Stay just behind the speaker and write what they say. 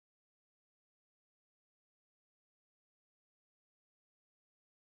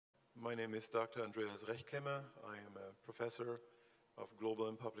My name is Dr. Andreas Rechkemmer. I am a professor of global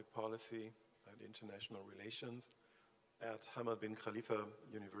and public policy and international relations at Hamad bin Khalifa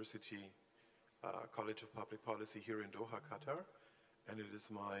University College of Public Policy here in Doha, Qatar. And it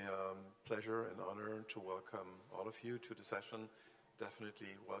is my pleasure and honor to welcome all of you to the session.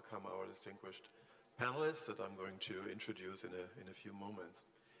 Definitely welcome our distinguished panelists that I'm going to introduce in a few moments.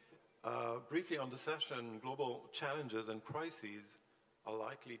 Briefly on the session, global challenges and crises are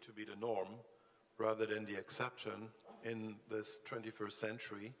likely to be the norm rather than the exception in this 21st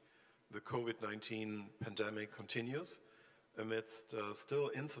century. The COVID-19 pandemic continues amidst still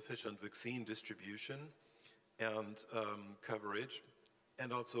insufficient vaccine distribution and coverage,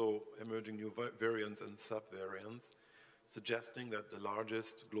 and also emerging new variants and subvariants, suggesting that the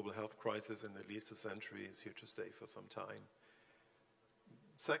largest global health crisis in at least a century is here to stay for some time.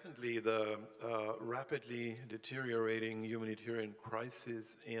 Secondly, the rapidly deteriorating humanitarian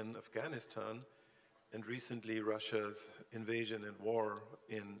crisis in Afghanistan and recently Russia's invasion and war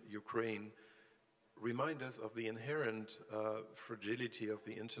in Ukraine remind us of the inherent fragility of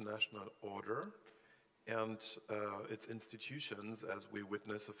the international order and its institutions as we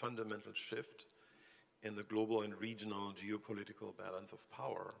witness a fundamental shift in the global and regional geopolitical balance of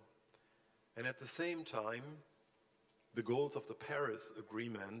power. And at the same time, the goals of the Paris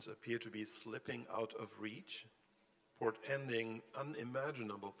Agreement appear to be slipping out of reach, portending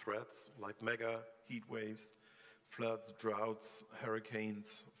unimaginable threats like mega heat waves, floods, droughts,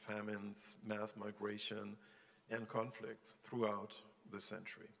 hurricanes, famines, mass migration, and conflicts throughout the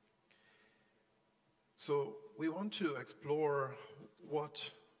century. So we want to explore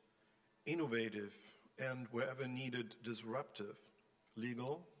what innovative and wherever needed disruptive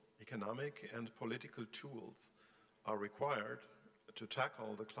legal, economic, and political tools are required to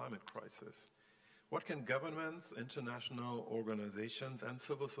tackle the climate crisis. What can governments, international organizations, and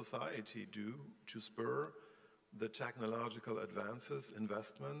civil society do to spur the technological advances,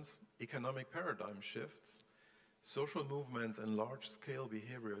 investments, economic paradigm shifts, social movements, and large-scale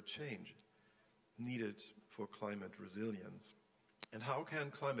behavioral change needed for climate resilience? And how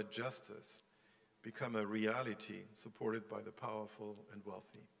can climate justice become a reality supported by the powerful and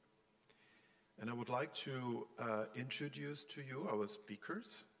wealthy? And I would like to introduce to you our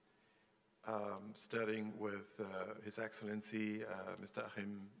speakers, starting with His Excellency Mr.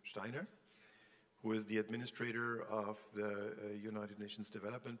 Achim Steiner, who is the administrator of the United Nations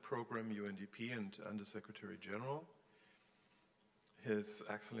Development Program, UNDP, and Under-Secretary General. His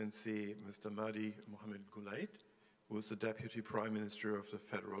Excellency Mr. Mahdi Mohamed Gulaid, who is the Deputy Prime Minister of the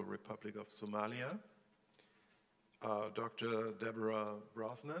Federal Republic of Somalia. Dr. Deborah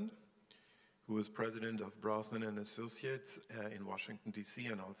Brosnan, who is president of Brosnan and Associates in Washington, D.C.,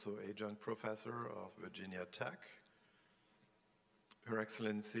 and also adjunct professor of Virginia Tech. Her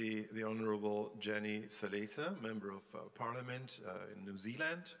Excellency, the Honorable Jenny Salesa, Member of Parliament in New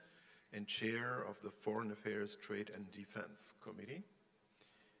Zealand, and chair of the Foreign Affairs, Trade and Defense Committee.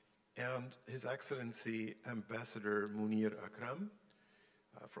 And His Excellency, Ambassador Munir Akram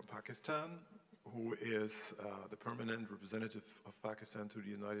from Pakistan, who is the permanent representative of Pakistan to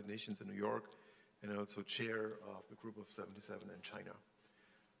the United Nations in New York, and also chair of the Group of 77 in China.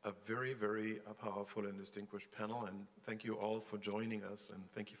 A very, very powerful and distinguished panel, and thank you all for joining us, and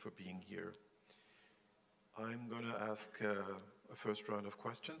thank you for being here. I'm going to ask a first round of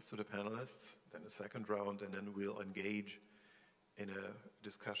questions to the panelists, then a second round, and then we'll engage in a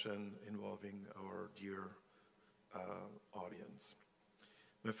discussion involving our dear audience.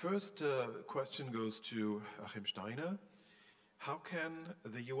 My first question goes to Achim Steiner. How can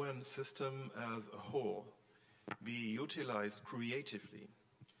the UN system as a whole be utilized creatively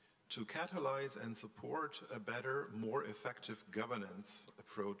to catalyze and support a better, more effective governance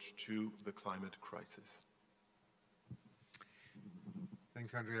approach to the climate crisis?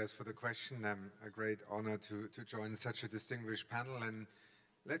 Thank you, Andreas, for the question. A great honor to join such a distinguished panel. And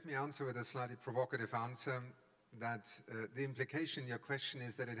let me answer with a slightly provocative answer that the implication in your question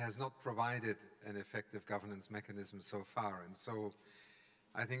is that it has not provided an effective governance mechanism so far. And so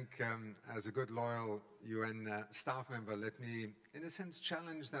I think as a good, loyal UN staff member, let me, in a sense,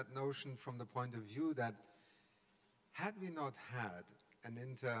 challenge that notion from the point of view that had we not had an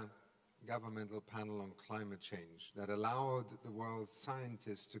intergovernmental panel on climate change that allowed the world's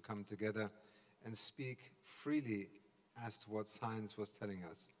scientists to come together and speak freely as to what science was telling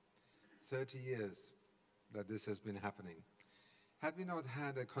us, 30 years that this has been happening. Had we not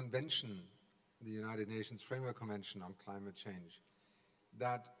had a convention, the United Nations Framework Convention on Climate Change,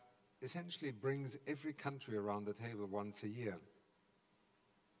 that essentially brings every country around the table once a year,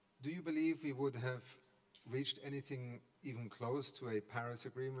 do you believe we would have reached anything even close to a Paris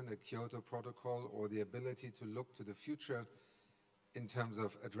Agreement, a Kyoto Protocol, or the ability to look to the future in terms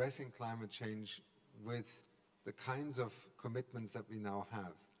of addressing climate change with the kinds of commitments that we now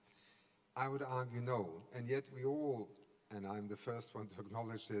have? I would argue no, and yet we all, and I'm the first one to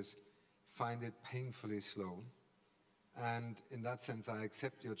acknowledge this, find it painfully slow. And in that sense, I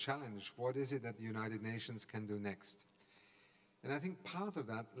accept your challenge. What is it that the United Nations can do next? And I think part of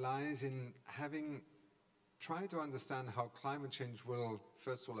that lies in having tried to understand how climate change will,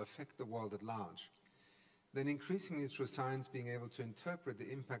 first of all, affect the world at large. Then increasingly through science being able to interpret the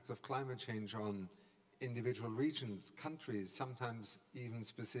impacts of climate change on individual regions, countries, sometimes even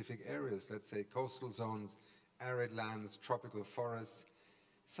specific areas, let's say coastal zones, arid lands, tropical forests.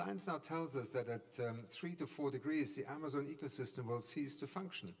 Science now tells us that at 3 to 4 degrees, the Amazon ecosystem will cease to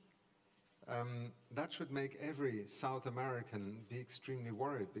function. That should make every South American be extremely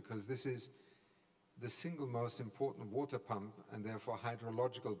worried, because this is the single most important water pump and therefore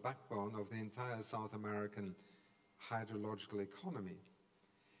hydrological backbone of the entire South American hydrological economy.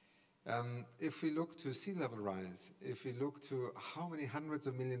 If we look to sea level rise, if we look to how many hundreds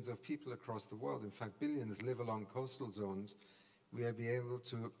of millions of people across the world, in fact billions, live along coastal zones, we will be able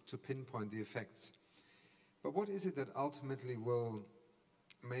to pinpoint the effects. But what is it that ultimately will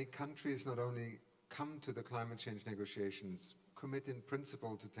make countries not only come to the climate change negotiations, commit in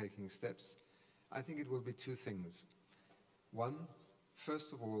principle to taking steps? I think it will be two things. One,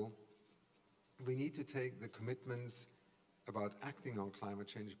 first of all, we need to take the commitments about acting on climate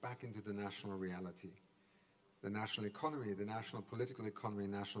change back into the national reality. The national economy, the national political economy,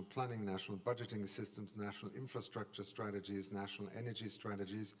 national planning, national budgeting systems, national infrastructure strategies, national energy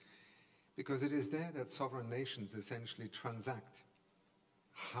strategies, because it is there that sovereign nations essentially transact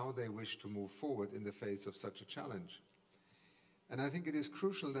how they wish to move forward in the face of such a challenge. And I think it is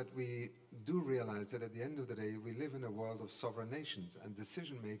crucial that we do realize that at the end of the day, we live in a world of sovereign nations, and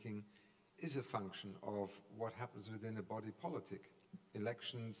decision-making is a function of what happens within a body politic,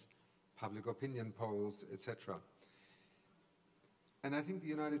 elections, public opinion polls, etc. And I think the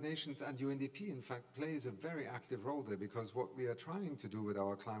United Nations and UNDP, in fact, plays a very active role there, because what we are trying to do with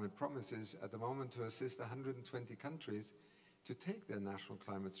our climate promise is at the moment to assist 120 countries to take their national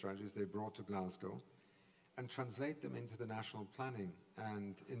climate strategies they brought to Glasgow and translate them into the national planning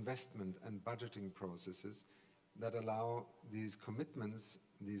and investment and budgeting processes that allow these commitments,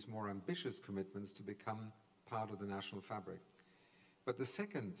 these more ambitious commitments, to become part of the national fabric. But the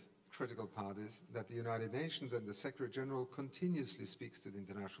second critical part is that the United Nations and the Secretary General continuously speaks to the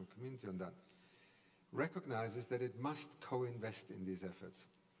international community on that, recognizes that it must co-invest in these efforts.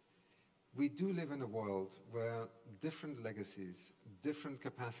 We do live in a world where different legacies, different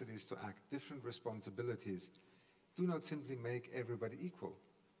capacities to act, different responsibilities do not simply make everybody equal.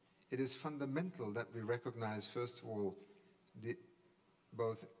 It is fundamental that we recognize, first of all, the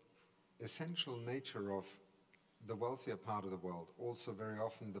both essential nature of the wealthier part of the world, also very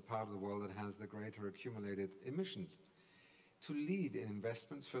often the part of the world that has the greater accumulated emissions, to lead in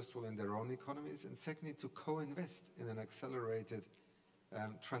investments, first of all in their own economies, and secondly to co-invest in an accelerated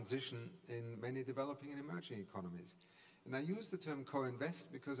transition in many developing and emerging economies. And I use the term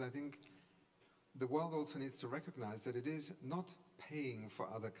co-invest because I think the world also needs to recognize that it is not paying for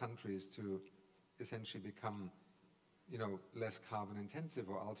other countries to essentially become, less carbon intensive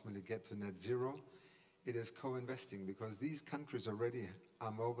or ultimately get to net zero. It is co-investing, because these countries already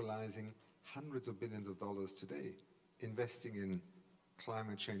are mobilizing hundreds of billions of dollars today, investing in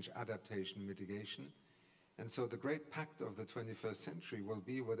climate change adaptation, mitigation. And so the great pact of the 21st century will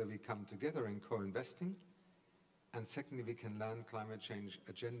be whether we come together in co-investing, and secondly, we can land climate change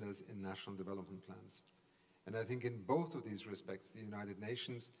agendas in national development plans. And I think in both of these respects, the United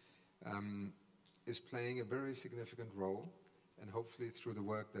Nations is playing a very significant role, and hopefully through the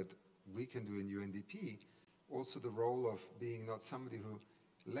work that we can do in UNDP, also the role of being not somebody who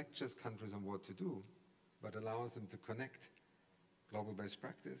lectures countries on what to do, but allows them to connect global best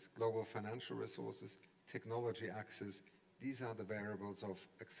practice, global financial resources, technology access. These are the variables of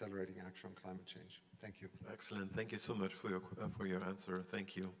accelerating action on climate change. Thank you. Excellent. Thank you so much for your answer.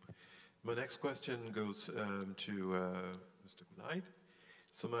 Thank you. My next question goes to Mr. Knight.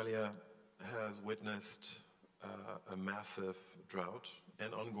 Somalia has witnessed a massive drought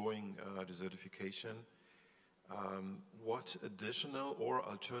and ongoing desertification. What additional or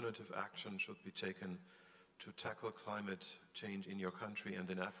alternative action should be taken to tackle climate change in your country and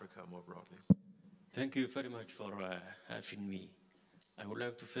in Africa more broadly? Thank you very much for having me. I would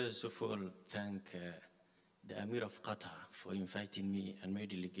like to first of all thank the Emir of Qatar for inviting me and my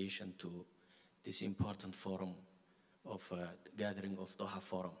delegation to this important forum of gathering of Doha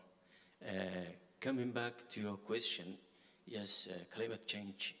Forum. coming back to your question, yes, climate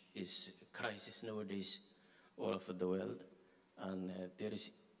change is a crisis nowadays all over the world, and there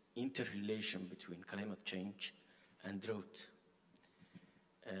is interrelation between climate change and drought.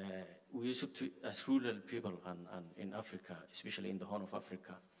 We used to, as rural people and in Africa, especially in the Horn of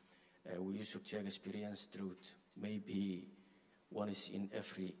Africa, we used to experience drought maybe once in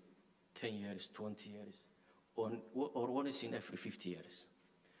every 10 years, 20 years, or once in every 50 years.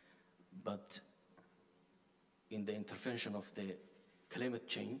 But in the intervention of the climate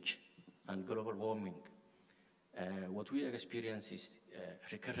change and global warming, what we experience is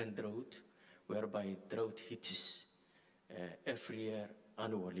recurrent drought, whereby drought hits every year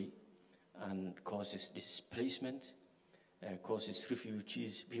annually and causes displacement, causes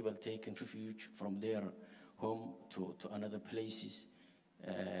refugees, people taking refuge from their home to another places,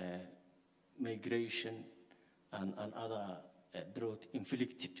 migration, and other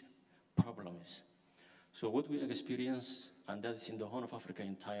drought-inflicted problems. So what we experience, and that's in the Horn of Africa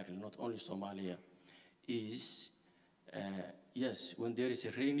entirely, not only Somalia, is, yes, when there is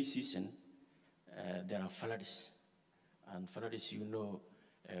a rainy season, there are floods. And floods, you know,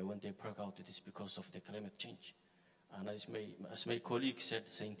 when they break out, it is because of the climate change. And as my colleague said,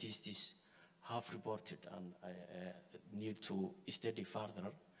 scientists have reported, and need to study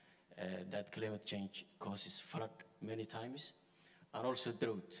further, that climate change causes flood many times, and also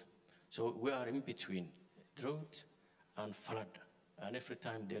drought. So we are in between drought and flood. And every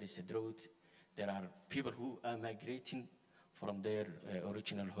time there is a drought, there are people who are migrating from their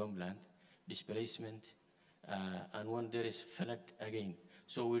original homeland, displacement, and when there is flood again.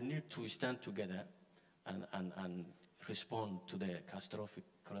 So we need to stand together and respond to the catastrophic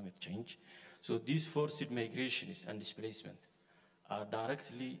climate change. So these forced migrations and displacement are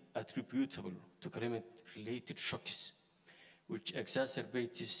directly attributable to climate-related shocks, which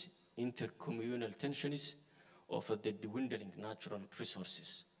exacerbates intercommunal tensions of the dwindling natural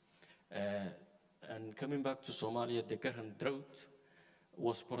resources. And coming back to Somalia, the current drought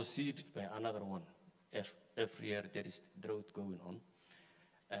was preceded by another one. Every year there is drought going on.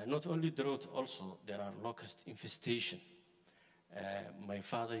 Not only drought, also there are locust infestation. My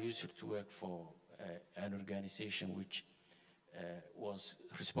father used to work for an organization which was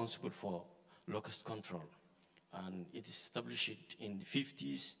responsible for locust control. And it is established in the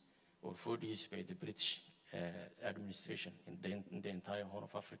 50s or 40s by the British administration in the entire Horn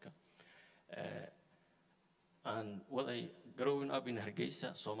of Africa. And growing up in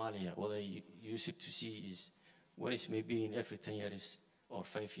Hargeisa, Somalia, what I used to see is when it's maybe in every 10 years or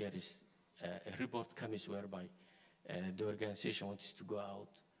 5 years, a report comes whereby the organization wants to go out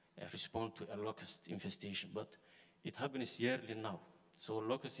and respond to a locust infestation. But it happens yearly now. So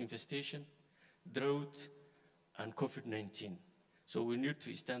locust infestation, drought, and COVID-19. So we need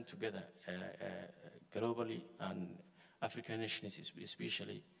to stand together globally, and African nations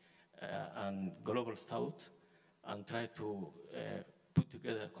especially, and global South, and try to put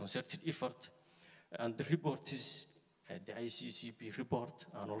together a concerted effort. And the report is the ICCP report,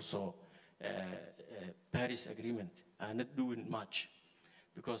 and also Paris Agreement are not doing much,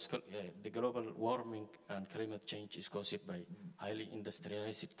 because the global warming and climate change is caused by highly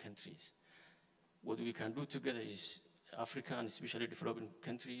industrialized countries. What we can do together is Africa, and especially developing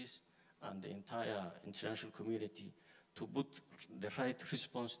countries, and the entire international community to put the right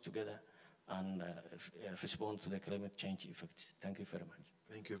response together and respond to the climate change effects. Thank you very much.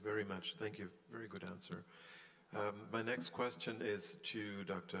 Thank you very much. Thank you. Very good answer. My next question is to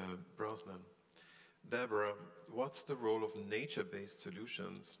Dr. Brosnan. Deborah, what's the role of nature-based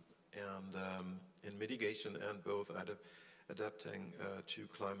solutions and in mitigation and both adapting to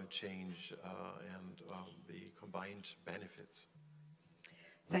climate change and the combined benefits?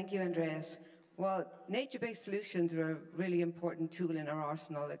 Thank you, Andreas. Well, nature-based solutions are a really important tool in our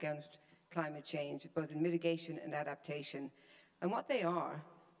arsenal against climate change, both in mitigation and adaptation. And what they are,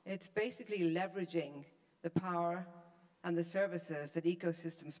 it's basically leveraging the power and the services that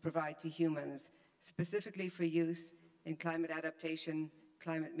ecosystems provide to humans, specifically for use in climate adaptation,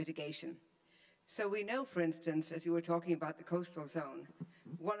 climate mitigation. So we know, for instance, as you were talking about the coastal zone,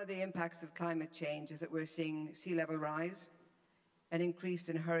 one of the impacts of climate change is that we're seeing sea level rise, an increase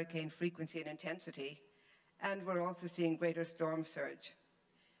in hurricane frequency and intensity, and we're also seeing greater storm surge.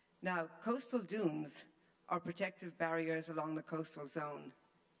 Now, coastal dunes are protective barriers along the coastal zone.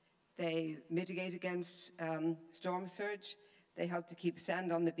 They mitigate against storm surge, they help to keep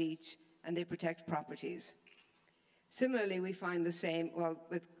sand on the beach, and they protect properties. Similarly, we find the same, well,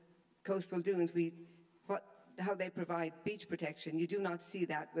 with coastal dunes, how they provide beach protection. You do not see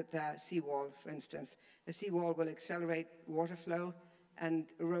that with the seawall, for instance. The seawall will accelerate water flow and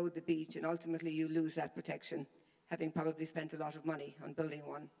erode the beach, and ultimately you lose that protection, having probably spent a lot of money on building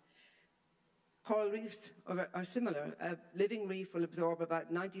one. Coral reefs are similar. A living reef will absorb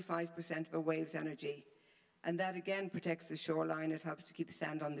about 95% of a wave's energy, and that again protects the shoreline. It helps to keep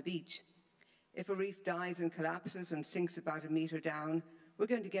sand on the beach. If a reef dies and collapses and sinks about 1 meter down, we're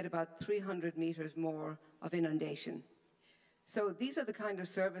going to get about 300 meters more of inundation. So these are the kind of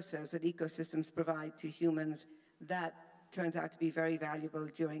services that ecosystems provide to humans that turns out to be very valuable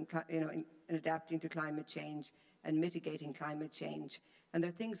during, in adapting to climate change and mitigating climate change. And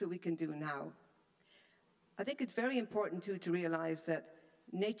they're things that we can do now. I think it's very important, too, to realize that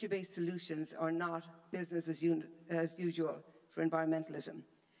nature-based solutions are not business as usual for environmentalism.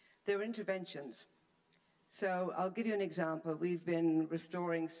 They're interventions. So I'll give you an example. We've been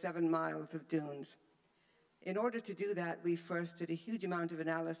restoring 7 miles of dunes. In order to do that, we first did a huge amount of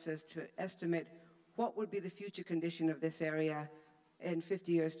analysis to estimate what would be the future condition of this area in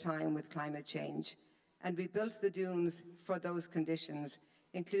 50 years' time with climate change. And we built the dunes for those conditions,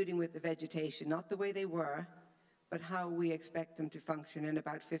 including with the vegetation, not the way they were, but how we expect them to function in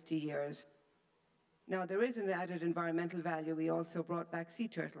about 50 years. Now, there is an added environmental value. We also brought back sea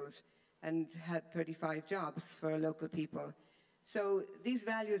turtles and had 35 jobs for local people. So these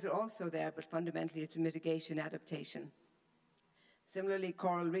values are also there, but fundamentally it's a mitigation adaptation. Similarly,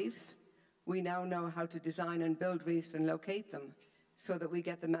 coral reefs, we now know how to design and build reefs and locate them so that we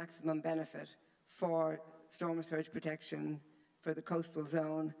get the maximum benefit for storm surge protection, for the coastal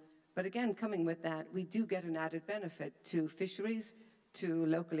zone. But again, coming with that, we do get an added benefit to fisheries, to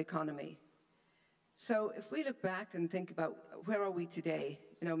local economy. So if we look back and think about where are we today,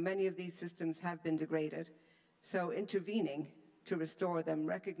 many of these systems have been degraded. So intervening to restore them,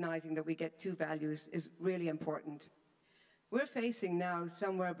 recognizing that we get 2 values is really important. We're facing now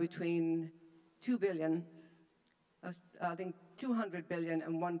somewhere between $2 billion, I think $200 billion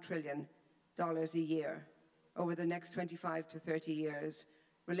and $1 trillion a year over the next 25 to 30 years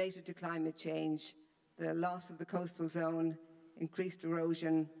related to climate change, the loss of the coastal zone, increased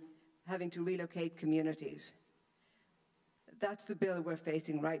erosion, having to relocate communities. That's the bill we're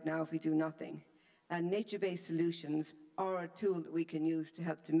facing right now if we do nothing. And nature-based solutions are a tool that we can use to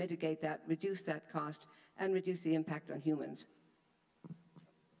help to mitigate that, reduce that cost, and reduce the impact on humans.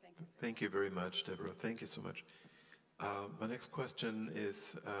 Thank you. Thank you very much, Deborah. Thank you so much. My next question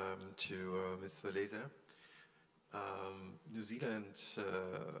is to Mr. Laser. New Zealand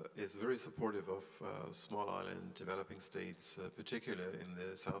is very supportive of small island developing states, particularly in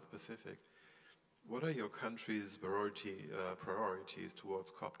the South Pacific. What are your country's priorities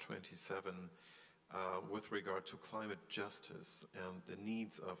towards COP27 with regard to climate justice and the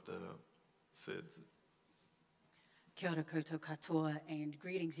needs of the SIDS? Kia ora koutou katoa, and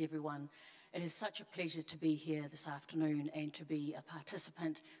greetings everyone. It is such a pleasure to be here this afternoon and to be a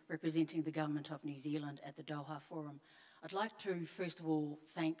participant representing the Government of New Zealand at the Doha Forum. I'd like to first of all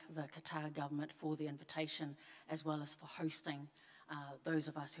thank the Qatar government for the invitation as well as for hosting those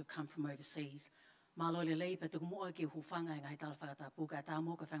of us who've come from overseas. I'm originally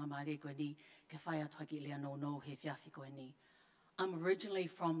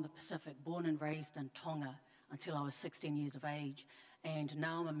from the Pacific, born and raised in Tonga until I was 16 years of age, and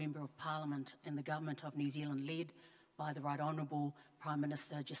now I'm a Member of Parliament in the Government of New Zealand, led by the Right Honourable Prime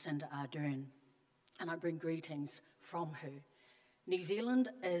Minister Jacinda Ardern, and I bring greetings from her. New Zealand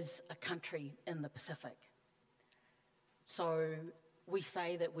is a country in the Pacific. So we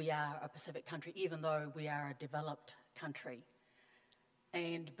say that we are a Pacific country, even though we are a developed country.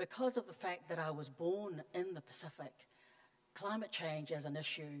 And because of the fact that I was born in the Pacific, climate change as an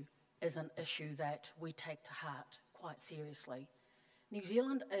issue is an issue that we take to heart quite seriously. New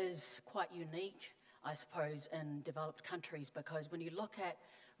Zealand is quite unique, I suppose, in developed countries because when you look at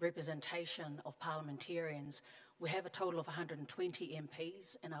representation of parliamentarians, we have a total of 120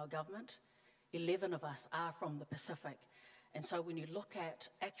 MPs in our government. 11 of us are from the Pacific. And so when you look at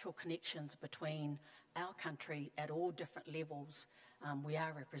actual connections between our country at all different levels, we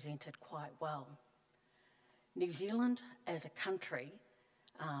are represented quite well. New Zealand as a country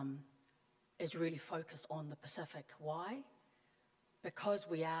is really focused on the Pacific. Why? Because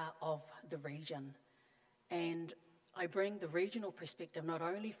we are of the region. And I bring the regional perspective not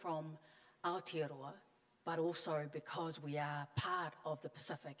only from Aotearoa, but also because we are part of the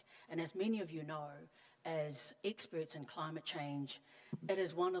Pacific. And as many of you know, as experts in climate change, it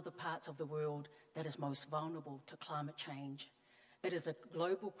is one of the parts of the world that is most vulnerable to climate change. It is a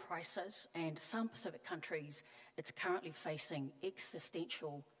global crisis, and some Pacific countries, it's currently facing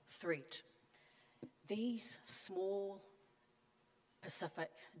existential threat. These small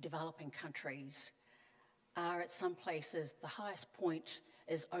Pacific developing countries are at some places, the highest point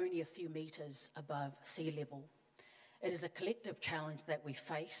is only a few meters above sea level. It is a collective challenge that we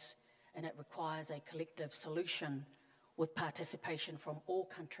face, and it requires a collective solution with participation from all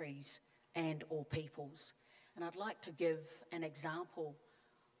countries and all peoples. And I'd like to give an example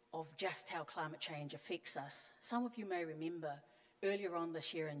of just how climate change affects us. Some of you may remember earlier on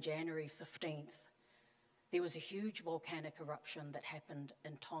this year, on January 15th, there was a huge volcanic eruption that happened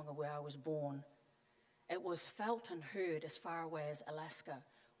in Tonga, where I was born. It was felt and heard as far away as Alaska,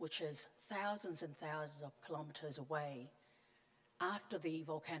 which is thousands and thousands of kilometers away. After the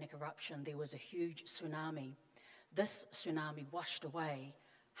volcanic eruption, there was a huge tsunami. This tsunami washed away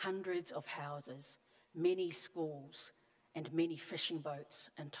hundreds of houses, many schools, and many fishing boats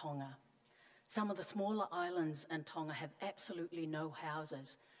in Tonga. Some of the smaller islands in Tonga have absolutely no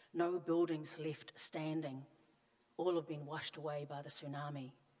houses, no buildings left standing. All have been washed away by the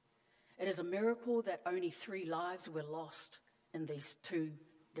tsunami. It is a miracle that only 3 lives were lost in these 2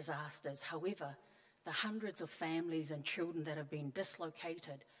 disasters. However, the hundreds of families and children that have been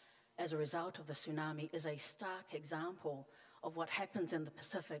dislocated as a result of the tsunami is a stark example of what happens in the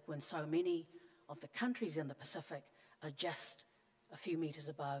Pacific when so many of the countries in the Pacific are just a few meters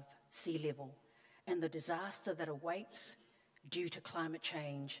above sea level, and the disaster that awaits due to climate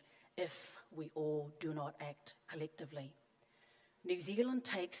change if we all do not act collectively. New Zealand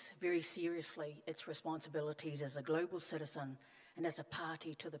takes very seriously its responsibilities as a global citizen and as a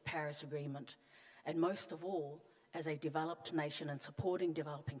party to the Paris Agreement, and most of all, as a developed nation in supporting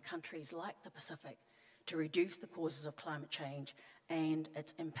developing countries like the Pacific to reduce the causes of climate change and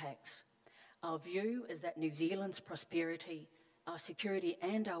its impacts. Our view is that New Zealand's prosperity, our security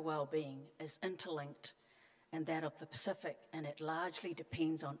and our well-being is interlinked, and that of the Pacific, and it largely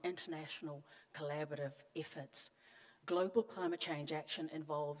depends on international collaborative efforts. Global climate change action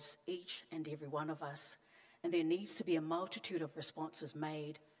involves each and every one of us, and there needs to be a multitude of responses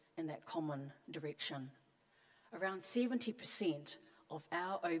made in that common direction. Around 70% of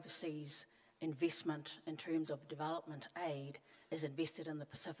our overseas investment in terms of development aid is invested in the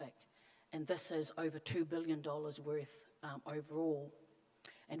Pacific, and this is over $2 billion worth overall.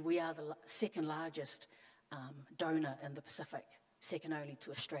 And we are the second largest donor in the Pacific, second only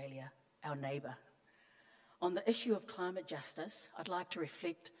to Australia, our neighbour. On the issue of climate justice, I'd like to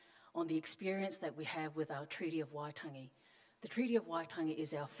reflect on the experience that we have with our Treaty of Waitangi. The Treaty of Waitangi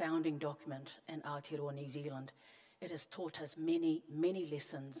is our founding document in Aotearoa, New Zealand. It has taught us many, many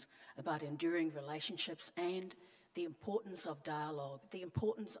lessons about enduring relationships and the importance of dialogue, the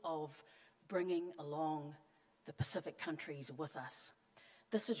importance of bringing along the Pacific countries with us.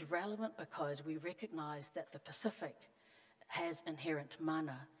 This is relevant because we recognise that the Pacific has inherent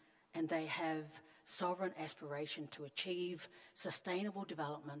mana, and they have sovereign aspiration to achieve sustainable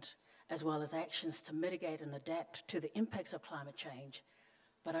development as well as actions to mitigate and adapt to the impacts of climate change,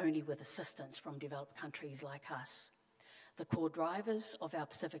 but only with assistance from developed countries like us. The core drivers of our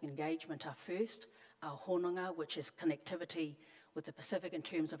Pacific engagement are first, our hononga, which is connectivity with the Pacific in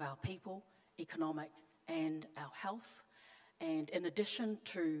terms of our people, economic, and our health. And in addition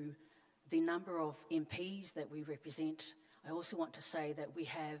to the number of MPs that we represent, I also want to say that we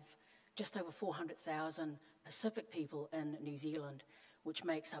have just over 400,000 Pacific people in New Zealand, which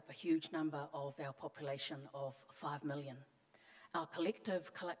makes up a huge number of our population of 5 million. Our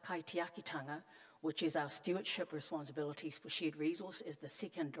collective kaitiakitanga, which is our stewardship responsibilities for shared resource, is the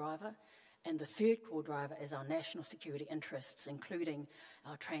second driver, and the third core driver is our national security interests, including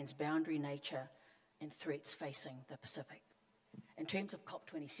our transboundary nature and threats facing the Pacific. In terms of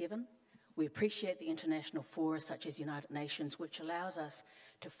COP27, we appreciate the international fora such as United Nations, which allows us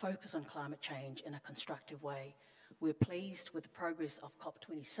to focus on climate change in a constructive way. We're pleased with the progress of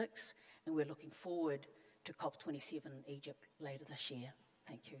COP26, and we're looking forward to COP27 in Egypt later this year.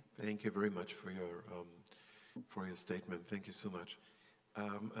 Thank you. Thank you very much for your statement. Thank you so much.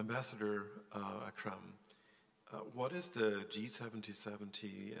 Ambassador Akram, what is the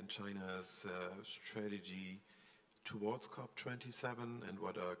G70 and China's strategy towards COP27, and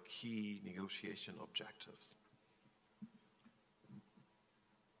what are key negotiation objectives?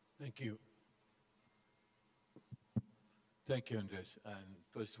 Thank you. Thank you, Andres. And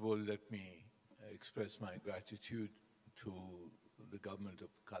first of all, let me express my gratitude to the government of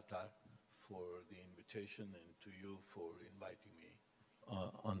Qatar for the invitation and to you for inviting me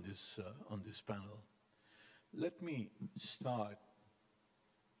on this panel. Let me start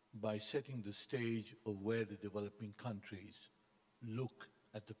by setting the stage of where the developing countries look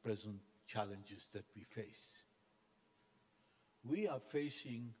at the present challenges that we face. We are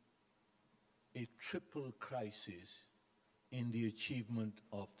facing a triple crisis in the achievement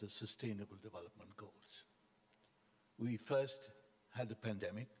of the Sustainable Development Goals. We first had the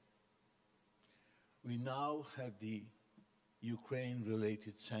pandemic. We now have the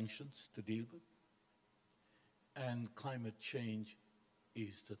Ukraine-related sanctions to deal with. And climate change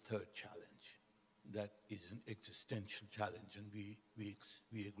is the third challenge. That is an existential challenge, and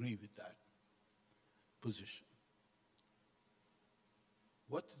we agree with that position.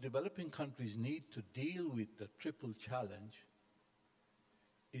 What the developing countries need to deal with the triple challenge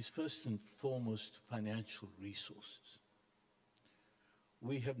is first and foremost financial resources.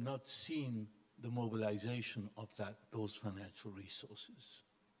 We have not seen the mobilization of those financial resources.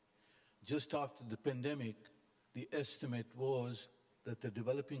 Just after the pandemic, the estimate was that the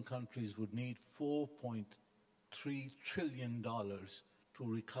developing countries would need $4.3 trillion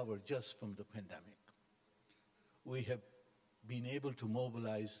to recover just from the pandemic. We have been able to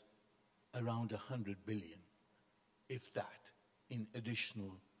mobilize around 100 billion, if that, in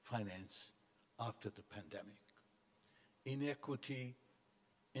additional finance after the pandemic. Inequity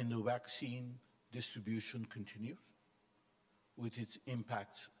in the vaccine distribution continues with its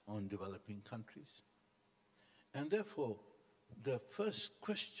impacts on developing countries. And therefore, the first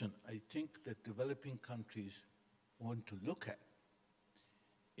question I think that developing countries want to look at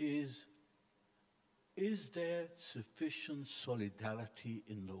is there sufficient solidarity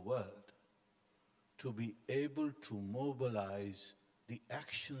in the world to be able to mobilize the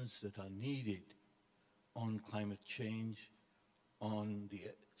actions that are needed on climate change, on the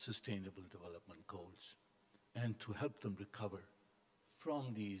Sustainable Development Goals, and to help them recover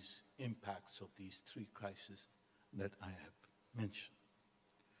from these impacts of these three crises that I have mentioned.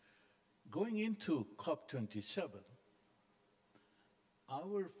 Going into COP27,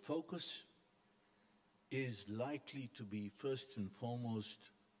 our focus is likely to be first and foremost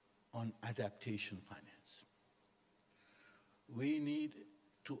on adaptation finance. We need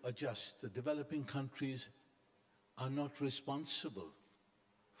to adjust. The developing countries are not responsible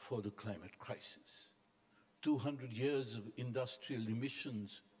for the climate crisis. 200 years of industrial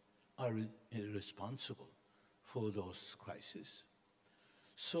emissions are irresponsible for those crises.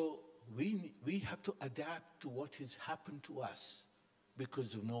 So we have to adapt to what has happened to us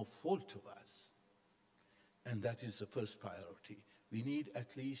because of no fault of us. And that is the first priority. We need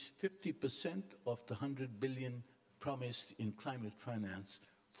at least 50% of the 100 billion promised in climate finance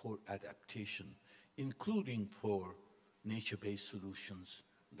for adaptation, including for nature-based solutions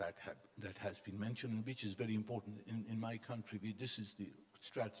that has been mentioned, and which is very important. In my country, this is the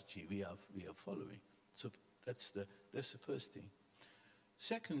strategy we are following. So that's the first thing.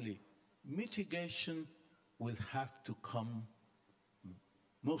 Secondly, mitigation will have to come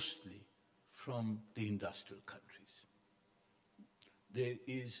mostly from the industrial countries.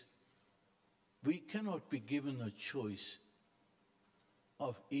 We cannot be given a choice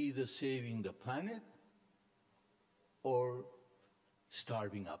of either saving the planet or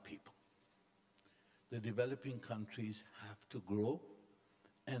starving our people. The developing countries have to grow,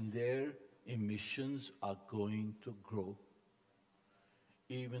 and their emissions are going to grow.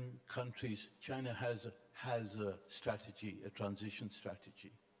 Even countries, China has a strategy, a transition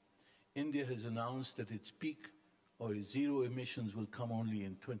strategy. India has announced that its peak or zero emissions will come only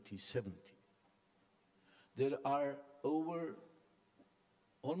in 2070. There are over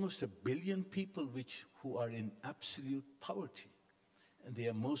almost 1 billion people who are in absolute poverty, and they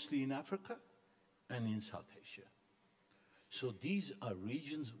are mostly in Africa and in South Asia. So these are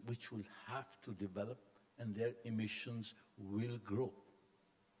regions which will have to develop, and their emissions will grow.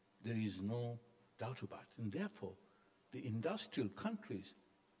 There is no doubt about it. And therefore, the industrial countries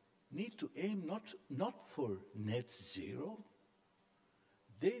need to aim not for net zero,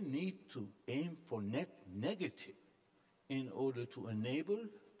 they need to aim for net negative in order to enable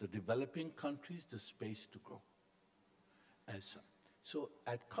the developing countries the space to grow. So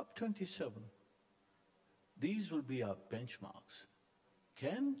at COP27, these will be our benchmarks.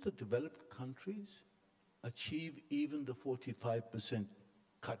 Can the developed countries achieve even the 45%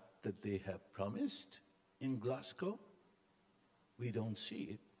 cut that they have promised in Glasgow? We don't see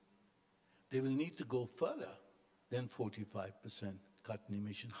it. They will need to go further than 45% cut in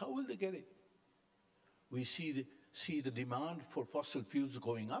emission. How will they get it? We see the demand for fossil fuels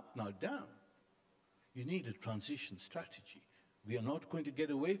going up, not down. You need a transition strategy. We are not going to get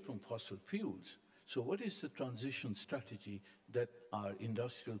away from fossil fuels. So what is the transition strategy that our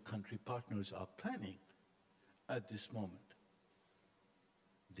industrial country partners are planning at this moment?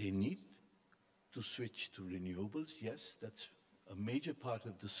 They need to switch to renewables. Yes, that's a major part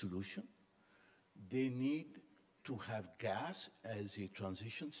of the solution. They need to have gas as a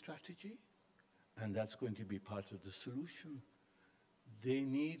transition strategy, and that's going to be part of the solution. They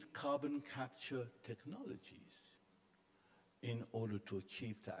need carbon capture technologies. in order to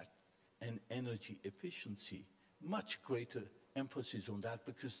achieve that. And energy efficiency, much greater emphasis on that,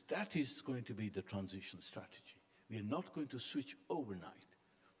 because that is going to be the transition strategy. We are not going to switch overnight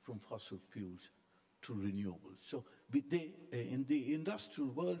from fossil fuels to renewables. So in the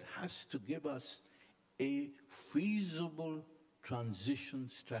industrial world has to give us a feasible transition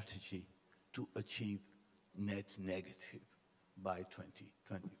strategy to achieve net negative by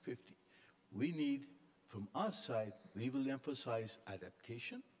 2050. We need, from our side, we will emphasize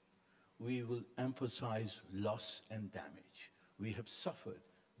adaptation. We will emphasize loss and damage. We have suffered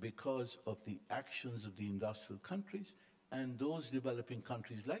because of the actions of the industrial countries, and those developing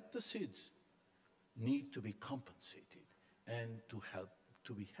countries like the SIDS need to be compensated and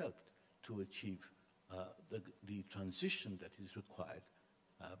to be helped to achieve the transition that is required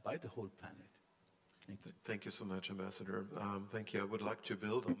by the whole planet. Thank you so much, Ambassador. Thank you. I would like to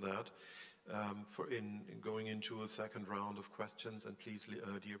build on that in going into a second round of questions. And please,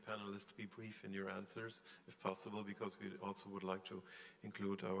 dear panelists, be brief in your answers, if possible, because we also would like to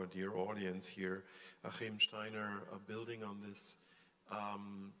include our dear audience here. Achim Steiner, building on this,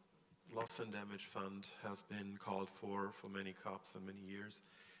 loss and damage fund has been called for many COPs and many years.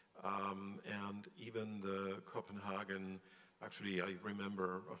 And even the Copenhagen, actually I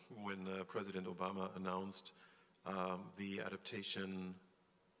remember when President Obama announced the adaptation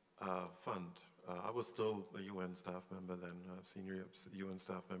fund. I was still a UN staff member then, senior UN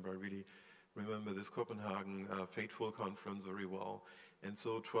staff member. I really remember this Copenhagen fateful conference very well. And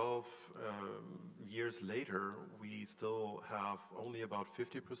so 12 years later, we still have only about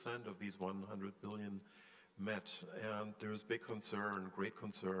 50% of these 100 billion met. And there's big concern, great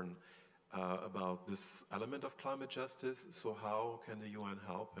concern about this element of climate justice. So how can the UN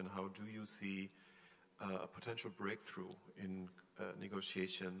help, and how do you see a potential breakthrough in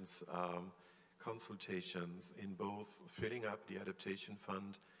negotiations, consultations in both filling up the adaptation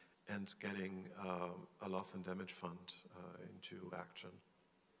fund and getting a loss and damage fund into action?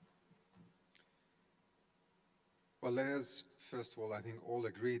 Well, let's first of all, I think all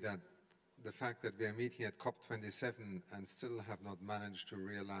agree that the fact that we are meeting at COP27 and still have not managed to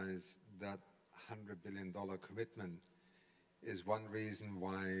realize that $100 billion commitment is one reason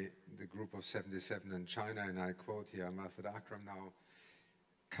why the group of 77 in China, and I quote here Ambassador Akram now,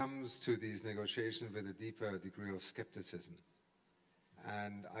 comes to these negotiations with a deeper degree of skepticism.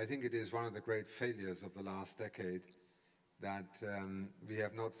 And I think it is one of the great failures of the last decade that we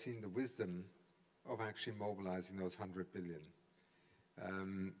have not seen the wisdom of actually mobilizing those 100 billion.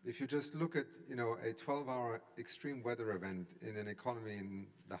 If you just look at, a 12-hour extreme weather event in an economy in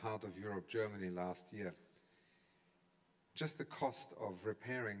the heart of Europe, Germany, last year, just the cost of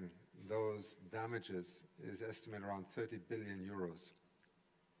repairing those damages is estimated around 30 billion euros.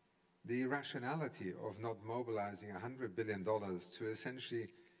 The irrationality of not mobilizing $100 billion to essentially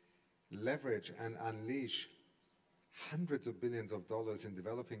leverage and unleash hundreds of billions of dollars in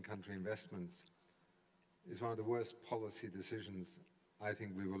developing country investments is one of the worst policy decisions I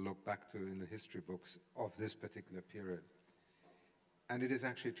think we will look back to in the history books of this particular period. And it is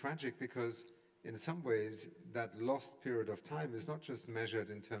actually tragic because in some ways that lost period of time is not just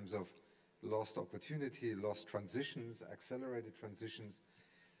measured in terms of lost opportunity, lost transitions, accelerated transitions.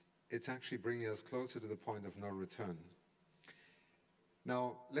 It's actually bringing us closer to the point of no return.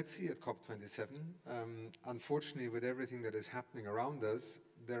 Now, let's see at COP27. Unfortunately, with everything that is happening around us,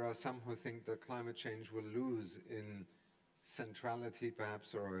 there are some who think that climate change will lose in centrality,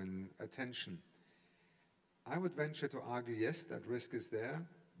 perhaps, or in attention. I would venture to argue, yes, that risk is there,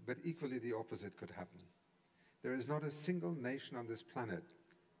 but equally the opposite could happen. There is not a single nation on this planet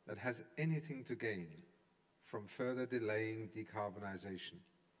that has anything to gain from further delaying decarbonization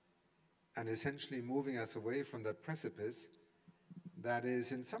and essentially moving us away from that precipice that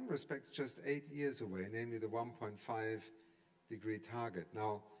is in some respects just 8 years away, namely the 1.5-degree target.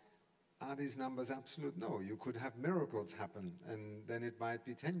 Now, are these numbers absolute? No. You could have miracles happen, and then it might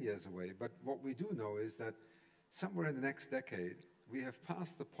be 10 years away. But what we do know is that somewhere in the next decade, we have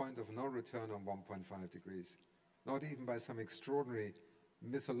passed the point of no return on 1.5 degrees. Not even by some extraordinary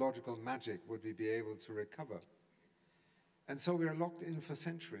mythological magic would we be able to recover. And so we are locked in for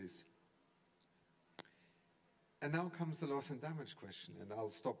centuries. And now comes the loss and damage question, and I'll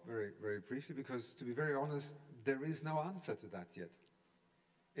stop very, very briefly because, to be very honest, there is no answer to that yet.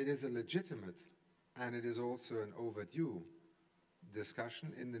 It is a legitimate, and it is also an overdue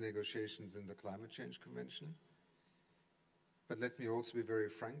discussion in the negotiations in the Climate Change Convention. But let me also be very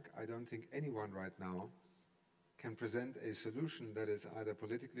frank, I don't think anyone right now can present a solution that is either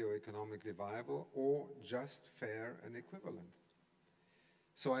politically or economically viable or just, fair, and equivalent.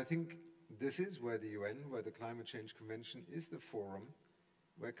 So I think this is where the UN, where the Climate Change Convention is the forum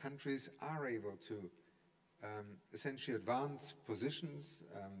where countries are able to essentially advance positions,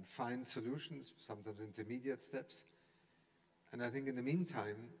 find solutions, sometimes intermediate steps. And I think in the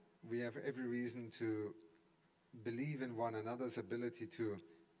meantime, we have every reason to believe in one another's ability to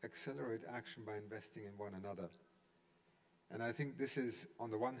accelerate action by investing in one another. And I think this is,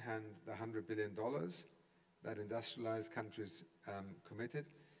 on the one hand, the $100 billion that industrialized countries committed,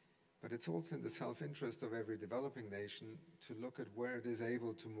 but it's also in the self-interest of every developing nation to look at where it is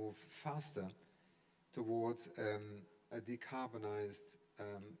able to move faster towards a decarbonized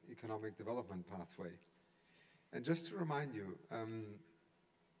economic development pathway. And just to remind you,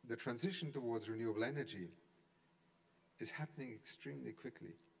 the transition towards renewable energy is happening extremely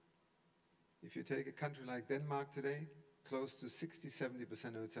quickly. If you take a country like Denmark today, close to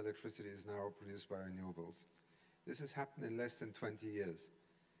 60–70% of its electricity is now produced by renewables. This has happened in less than 20 years.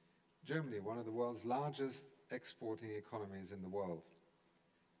 Germany, one of the world's largest exporting economies in the world,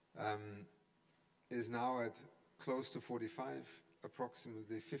 is now at close to 45,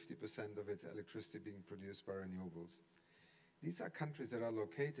 approximately 50% of its electricity being produced by renewables. These are countries that are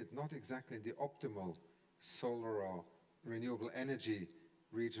located not exactly in the optimal solar or renewable energy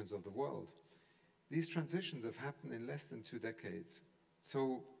regions of the world. These transitions have happened in less than 2 decades.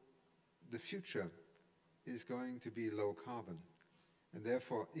 So the future is going to be low carbon. And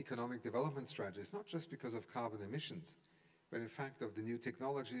therefore, economic development strategies, not just because of carbon emissions, but in fact of the new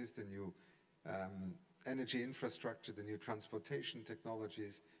technologies, the new energy infrastructure, the new transportation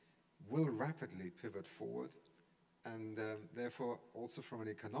technologies, will rapidly pivot forward. And therefore, also from an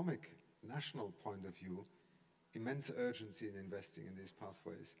economic, national point of view, immense urgency in investing in these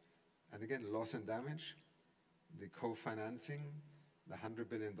pathways. And again, loss and damage, the co-financing, the $100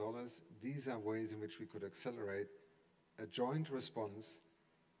 billion, these are ways in which we could accelerate a joint response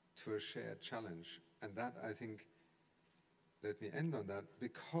to a shared challenge. And that, I think, let me end on that,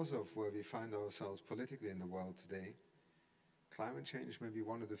 because of where we find ourselves politically in the world today, climate change may be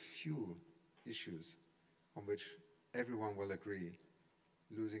one of the few issues on which everyone will agree.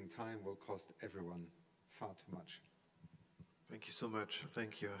 Losing time will cost everyone far too much. Thank you so much.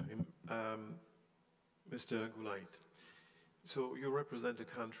 Thank you. Mr. Goulait, so you represent a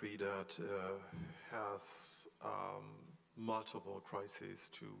country that has multiple crises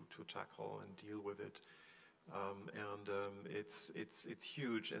to tackle and deal with it. It's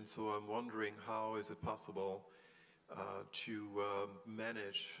huge, and so I'm wondering, how is it possible to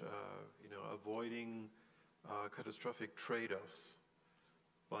manage, avoiding catastrophic trade-offs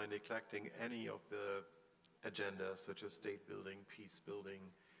by neglecting any of the agendas such as state building, peace building,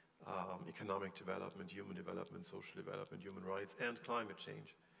 economic development, human development, social development, human rights, and climate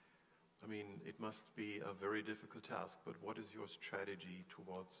change? I mean, it must be a very difficult task, but what is your strategy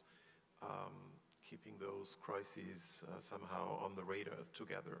towards keeping those crises somehow on the radar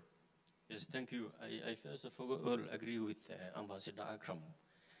together? Yes, thank you. I first of all agree with Ambassador Akram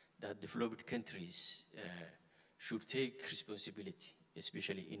that developed countries should take responsibility,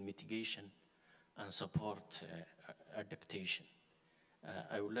 especially in mitigation and support adaptation.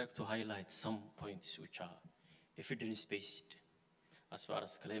 I would like to highlight some points which are evidence-based as far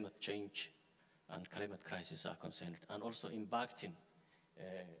as climate change and climate crisis are concerned, and also impacting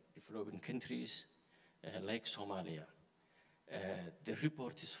developing countries like Somalia. The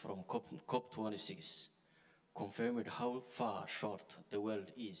report is from COP26, confirmed how far short the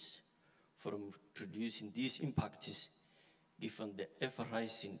world is from reducing these impacts given the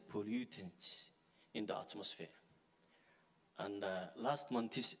ever-rising pollutants in the atmosphere. And last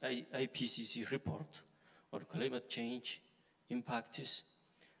month's IPCC report on climate change impacts,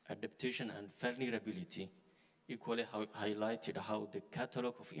 adaptation, and vulnerability equally highlighted how the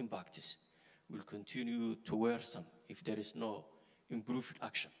catalog of impacts will continue to worsen if there is no improved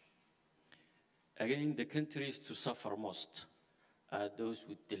action. Again, the countries to suffer most are those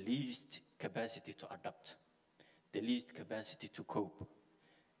with the least capacity to adapt, the least capacity to cope.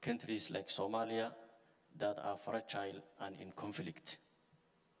 Countries like Somalia that are fragile and in conflict.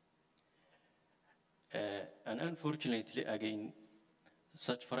 And unfortunately, again,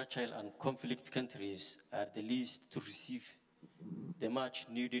 such fragile and conflict countries are the least to receive the much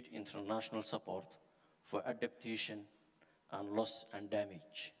needed international support for adaptation and loss and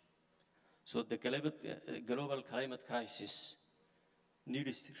damage. So the global climate crisis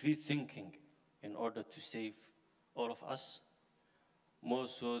needs rethinking in order to save all of us, more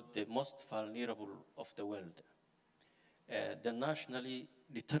so the most vulnerable of the world. The nationally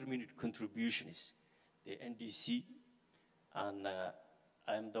determined contributions, the NDC, and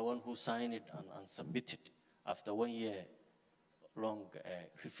I'm the one who signed it and submitted after 1 year long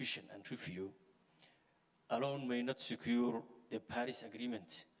revision and review alone may not secure the Paris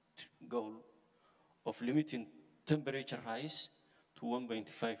Agreement goal of limiting temperature rise to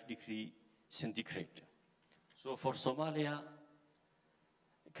 1.5 degrees centigrade. So for Somalia,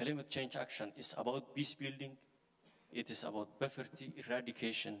 climate change action is about peace building, it is about poverty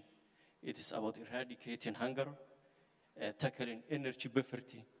eradication, it is about eradicating hunger, tackling energy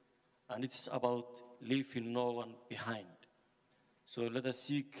poverty, and it's about leaving no one behind. So let us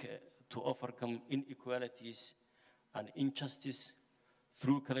seek to overcome inequalities and injustice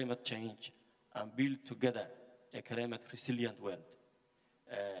through climate change and build together a climate resilient world.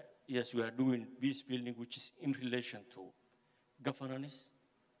 Yes, we are doing peace building, which is in relation to governance,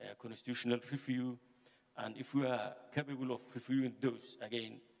 constitutional review, and if we are capable of reviewing those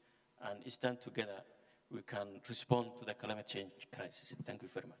again and stand together, we can respond to the climate change crisis. Thank you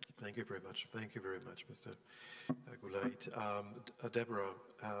very much. Thank you very much. Thank you very much, Mr. Gulait. Deborah,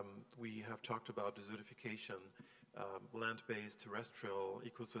 we have talked about desertification, land-based terrestrial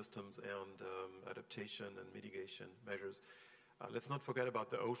ecosystems, and adaptation and mitigation measures. Let's not forget about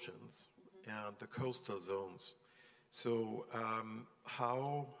the oceans and the coastal zones. So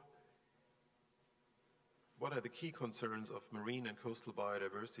what are the key concerns of marine and coastal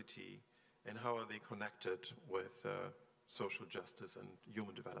biodiversity, and how are they connected with social justice and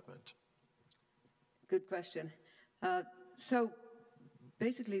human development? Good question. So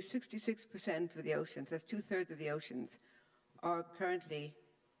basically 66% of the oceans, that's 2/3 of the oceans, are currently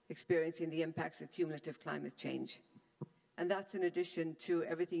experiencing the impacts of cumulative climate change. And that's in addition to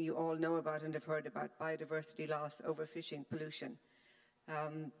everything you all know about and have heard about: biodiversity loss, overfishing, pollution,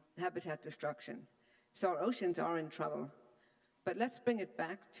 habitat destruction. So our oceans are in trouble. But let's bring it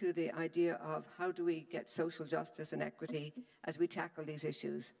back to the idea of how do we get social justice and equity as we tackle these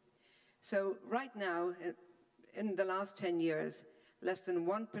issues. So right now, in the last 10 years, less than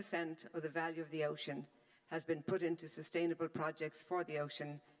 1% of the value of the ocean has been put into sustainable projects for the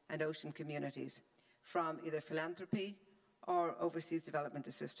ocean and ocean communities, from either philanthropy or overseas development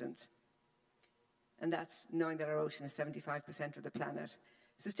assistance. And that's knowing that our ocean is 75% of the planet.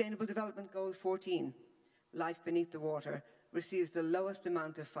 Sustainable Development Goal 14, life beneath the water, receives the lowest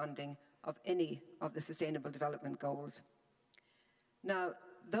amount of funding of any of the Sustainable Development Goals. Now,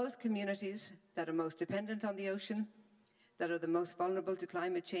 those communities that are most dependent on the ocean, that are the most vulnerable to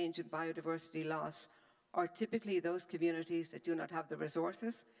climate change and biodiversity loss, are typically those communities that do not have the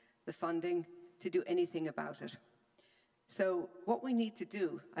resources, the funding to do anything about it. So what we need to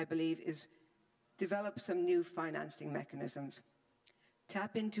do, I believe, is develop some new financing mechanisms.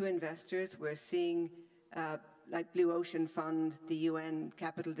 Tap into investors. We're seeing like Blue Ocean Fund, the UN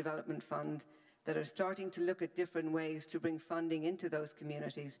Capital Development Fund, that are starting to look at different ways to bring funding into those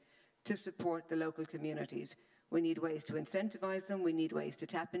communities to support the local communities. We need ways to incentivize them. We need ways to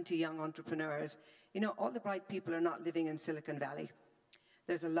tap into young entrepreneurs. You know, all the bright people are not living in Silicon Valley.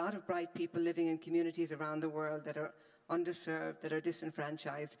 There's a lot of bright people living in communities around the world that are underserved, that are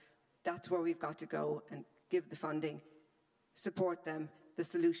disenfranchised. That's where we've got to go and give the funding, support them. The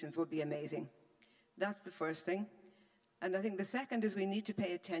solutions will be amazing. That's the first thing. And I think the second is we need to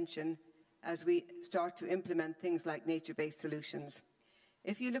pay attention as we start to implement things like nature-based solutions.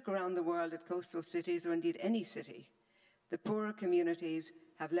 If you look around the world at coastal cities, or indeed any city, the poorer communities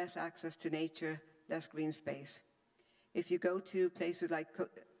have less access to nature, less green space. If you go to places like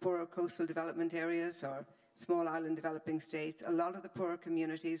poorer coastal development areas or small island developing states, a lot of the poorer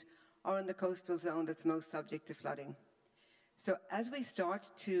communities are in the coastal zone that's most subject to flooding. So as we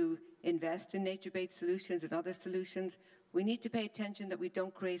start to invest in nature-based solutions and other solutions, we need to pay attention that we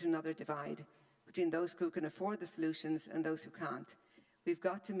don't create another divide between those who can afford the solutions and those who can't. We've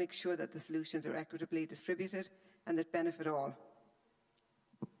got to make sure that the solutions are equitably distributed and that benefit all.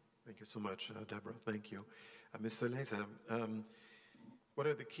 Thank you so much, Deborah. Thank you. Mr. Leza, what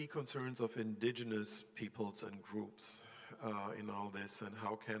are the key concerns of indigenous peoples and groups in all this, and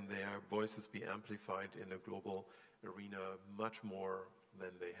how can their voices be amplified in a global arena much more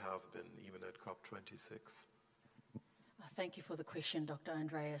than they have been, even at COP26? Thank you for the question, Dr.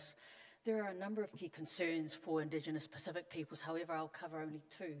 Andreas. There are a number of key concerns for Indigenous Pacific peoples. However, I'll cover only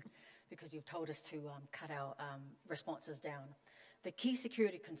two because you've told us to cut our responses down. The key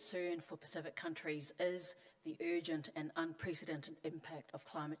security concern for Pacific countries is the urgent and unprecedented impact of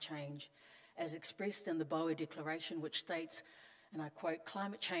climate change, as expressed in the Boe Declaration, which states, and I quote,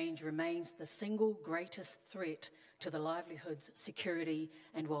 "Climate change remains the single greatest threat to the livelihoods, security,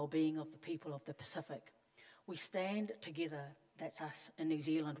 and well-being of the people of the Pacific." We stand together, that's us in New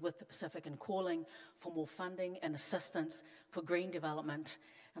Zealand, with the Pacific in calling for more funding and assistance for green development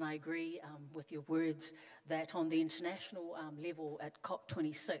And I agree with your words that on the international level at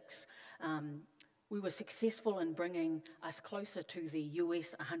COP26, we were successful in bringing us closer to the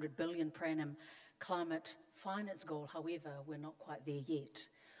US 100 billion per annum climate finance goal. However, we're not quite there yet.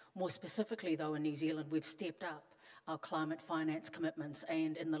 More specifically, though, in New Zealand, we've stepped up our climate finance commitments,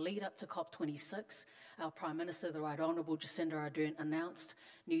 and in the lead up to COP26, our Prime Minister, the Right Honourable Jacinda Ardern, announced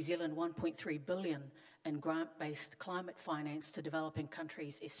New Zealand 1.3 billion in grant-based climate finance to developing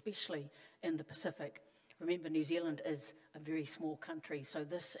countries, especially in the Pacific. Remember, New Zealand is a very small country, so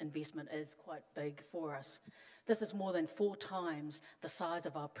this investment is quite big for us. This is more than 4 times the size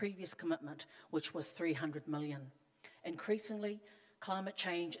of our previous commitment, which was 300 million. Increasingly, climate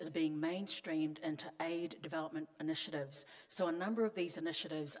change is being mainstreamed into aid development initiatives. So a number of these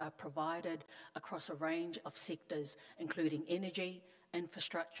initiatives are provided across a range of sectors, including energy,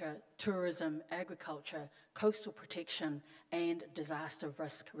 infrastructure, tourism, agriculture, coastal protection, and disaster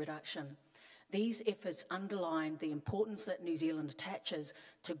risk reduction. These efforts underline the importance that New Zealand attaches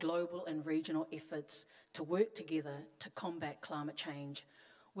to global and regional efforts to work together to combat climate change.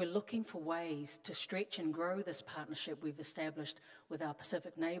 We're looking for ways to stretch and grow this partnership we've established with our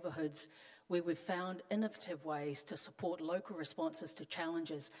Pacific neighbourhoods, where we've found innovative ways to support local responses to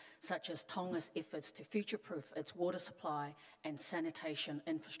challenges such as Tonga's efforts to future-proof its water supply and sanitation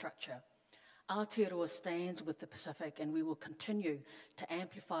infrastructure. Aotearoa stands with the Pacific, and we will continue to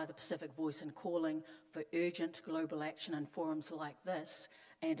amplify the Pacific voice in calling for urgent global action in forums like this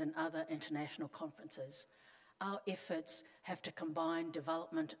and in other international conferences. Our efforts have to combine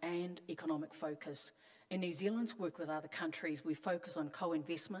development and economic focus. In New Zealand's work with other countries, we focus on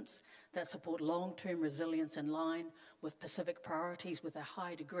co-investments that support long-term resilience in line with Pacific priorities with a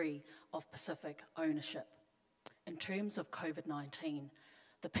high degree of Pacific ownership. In terms of COVID-19,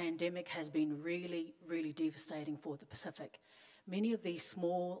 the pandemic has been really, really devastating for the Pacific. Many of these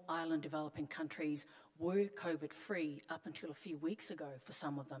small island developing countries were COVID-free up until a few weeks ago for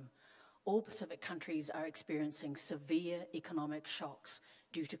some of them. All Pacific countries are experiencing severe economic shocks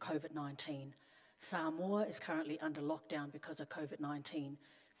due to COVID-19. Samoa is currently under lockdown because of COVID-19.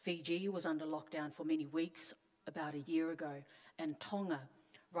 Fiji was under lockdown for many weeks about a year ago, and Tonga,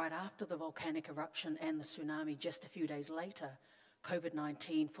 right after the volcanic eruption and the tsunami just a few days later,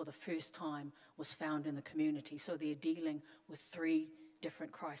 COVID-19 for the first time was found in the community. So they're dealing with 3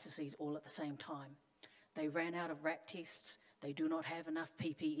 different crises all at the same time. They ran out of RAT tests. They do not have enough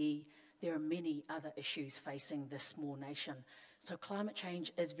PPE. There are many other issues facing this small nation. So climate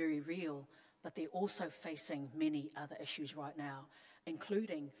change is very real, but they're also facing many other issues right now,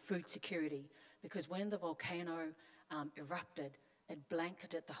 including food security, because when the volcano erupted, it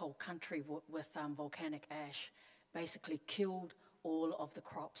blanketed the whole country with volcanic ash, basically killed all of the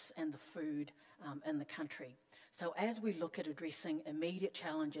crops and the food in the country. So as we look at addressing immediate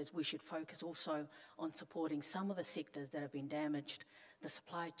challenges, we should focus also on supporting some of the sectors that have been damaged. The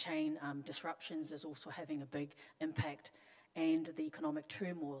supply chain disruptions is also having a big impact, and the economic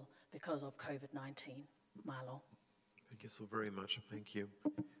turmoil because of COVID-19. Malo. Thank you so very much. Thank you.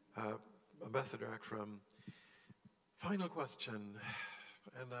 Ambassador Akram, final question,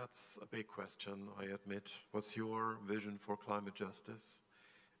 and that's a big question, I admit. What's your vision for climate justice,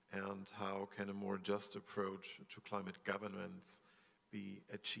 and how can a more just approach to climate governance be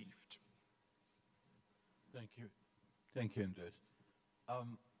achieved? Thank you. Thank you, Andres.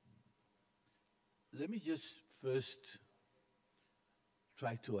 Let me just first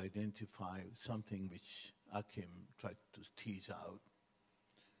try to identify something which Akim tried to tease out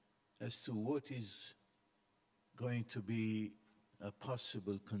as to what is going to be a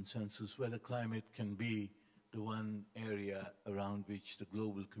possible consensus, whether climate can be the one area around which the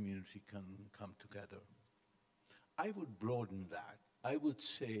global community can come together. I would broaden that. I would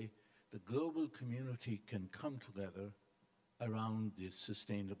say the global community can come together around the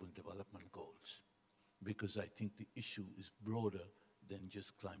Sustainable Development Goals, because I think the issue is broader than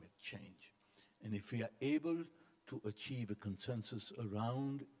just climate change. And if we are able to achieve a consensus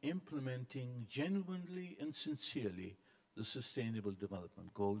around implementing genuinely and sincerely the Sustainable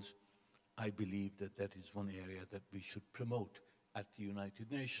Development Goals, I believe that that is one area that we should promote at the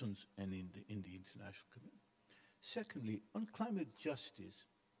United Nations and in the international community. Secondly, on climate justice,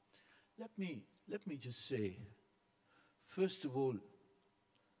 let me just say, first of all,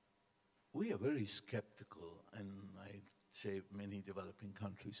 we are very skeptical, and I'd say many developing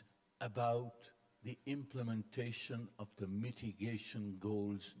countries, about the implementation of the mitigation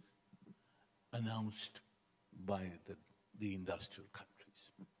goals announced by the industrial countries.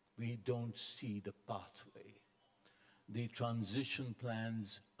 We don't see the pathway. The transition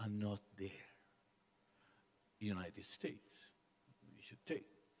plans are not there. The United States, we should take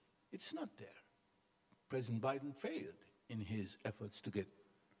It's not there. President Biden failed in his efforts to get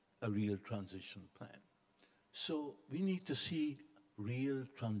a real transition plan. So we need to see real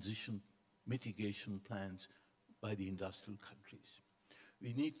transition mitigation plans by the industrial countries.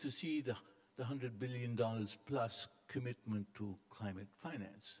 We need to see the $100 billion plus commitment to climate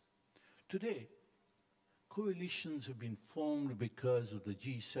finance. Today, coalitions have been formed because of the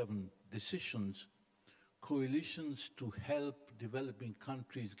G7 decisions, coalitions to help developing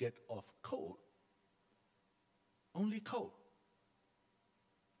countries get off coal. Only coal.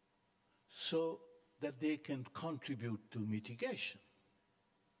 So that they can contribute to mitigation.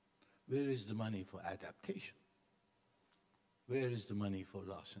 Where is the money for adaptation? Where is the money for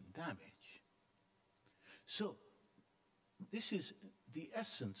loss and damage? So this is the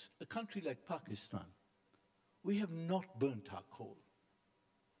essence. A country like Pakistan, we have not burnt our coal.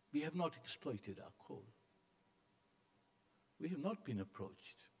 We have not exploited our coal. We have not been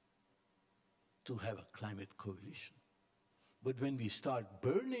approached to have a climate coalition. But when we start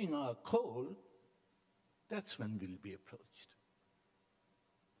burning our coal, that's when we'll be approached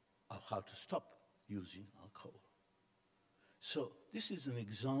of how to stop using our coal. So this is an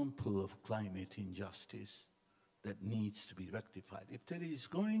example of climate injustice that needs to be rectified. If there is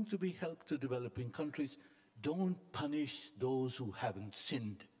going to be help to developing countries, don't punish those who haven't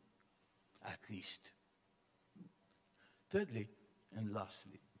sinned, at least. Thirdly, and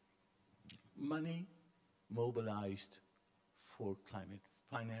lastly, money mobilized for climate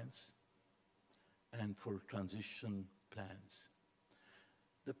finance and for transition plans.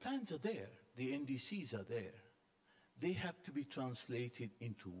 The plans are there, the NDCs are there. They have to be translated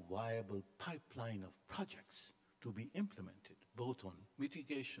into viable pipeline of projects to be implemented, both on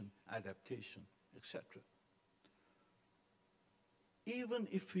mitigation, adaptation, etc. Even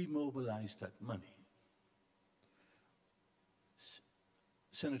if we mobilize that money,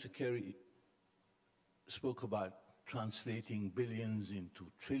 Senator Kerry spoke about translating billions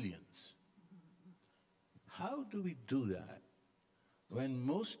into trillions. How do we do that when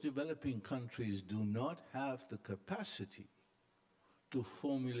most developing countries do not have the capacity to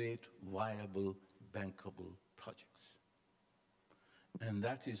formulate viable, bankable projects? And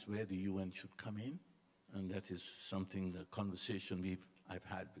that is where the UN should come in, and that is something, the conversation I've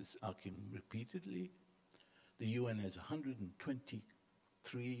had with Akim repeatedly. The UN has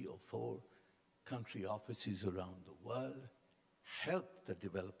 123 or 4 country offices around the world, help the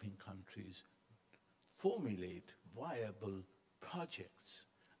developing countries formulate viable projects.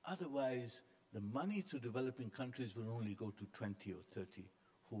 Otherwise, the money to developing countries will only go to 20 or 30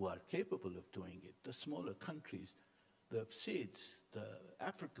 who are capable of doing it. The smaller countries, the SIDS, the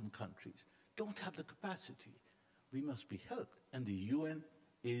African countries, don't have the capacity. We must be helped. And the UN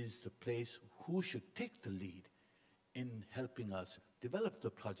is the place who should take the lead in helping us develop the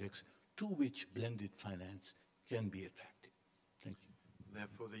projects to which blended finance can be attractive. Thank you.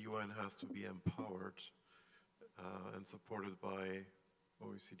 Therefore, the UN has to be empowered and supported by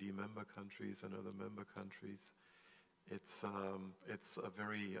OECD member countries and other member countries. It's a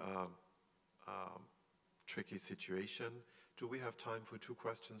very tricky situation. Do we have time for 2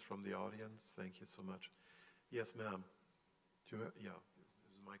 questions from the audience? Thank you so much. Yes, ma'am. Yeah, there's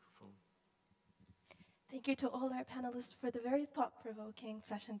a microphone. Thank you to all our panelists for the very thought-provoking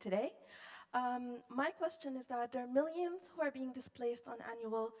session today. My question is that there are millions who are being displaced on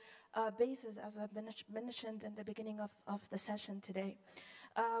annual basis, as I've mentioned in the beginning of the session today.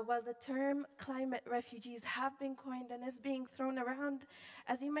 While the term climate refugees have been coined and is being thrown around,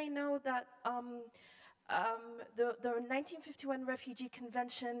 as you may know that the 1951 Refugee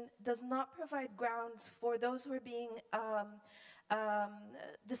Convention does not provide grounds for those who are being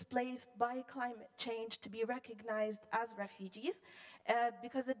displaced by climate change to be recognized as refugees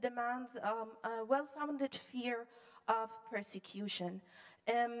because it demands a well-founded fear of persecution.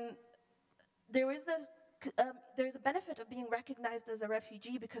 There's a benefit of being recognized as a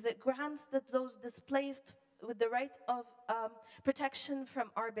refugee because it grants those displaced with the right of protection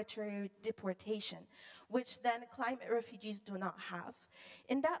from arbitrary deportation, which then climate refugees do not have.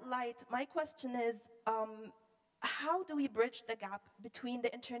 In that light, my question is, how do we bridge the gap between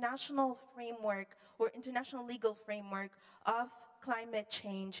the international framework or international legal framework of climate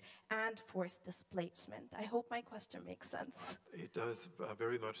change and forced displacement? I hope my question makes sense. It does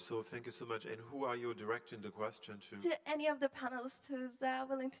very much so. Thank you so much. And who are you directing the question to? To any of the panelists who's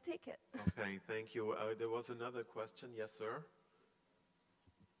willing to take it. Okay, thank you. There was another question. Yes, sir.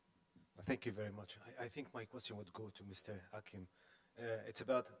 Thank you very much. I think my question would go to Mr. Akim. It's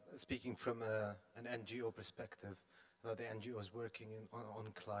about speaking from an NGO perspective, about the NGOs working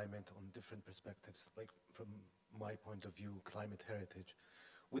on climate, on different perspectives, like from my point of view, climate heritage.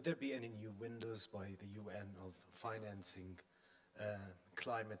 would there be any new windows by the UN of financing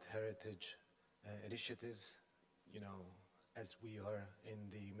climate heritage initiatives, you know, as we are in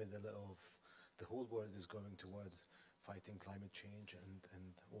the middle of the whole world is going towards fighting climate change and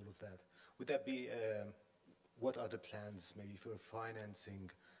all of that? Would that be, what are the plans maybe for financing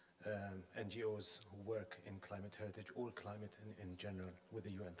NGOs who work in climate heritage or climate in general with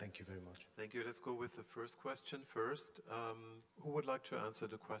the UN? Thank you very much. Thank you. Let's go with the first question first. Who would like to answer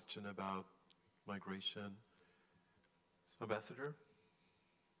the question about migration? Ambassador?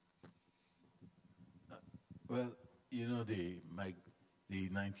 Well, you know, the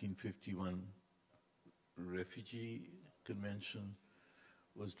 1951 Refugee Convention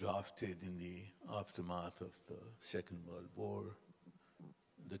was drafted in the aftermath of the Second World War.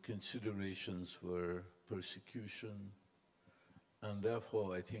 The considerations were persecution, and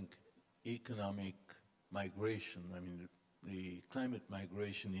therefore I think economic migration, I mean, the climate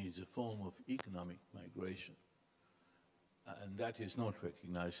migration is a form of economic migration, and that is not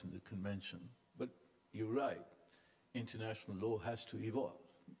recognized in the convention. But you're right, international law has to evolve.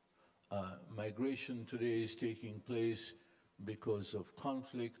 Migration today is taking place because of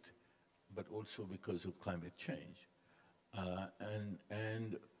conflict, but also because of climate change.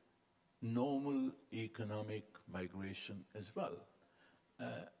 And normal economic migration as well.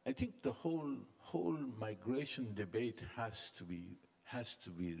 I think the whole migration debate has to be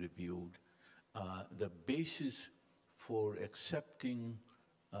reviewed. The basis for accepting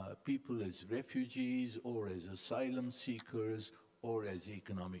people as refugees or as asylum seekers or as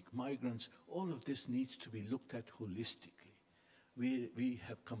economic migrants, all of this needs to be looked at holistically. We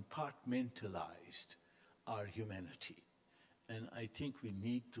have compartmentalized our humanity. And I think we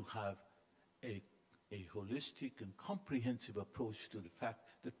need to have a holistic and comprehensive approach to the fact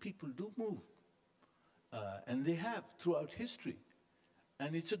that people do move. And they have throughout history.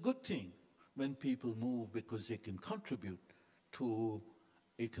 And it's a good thing when people move because they can contribute to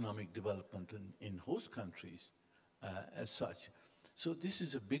economic development in host countries as such. So this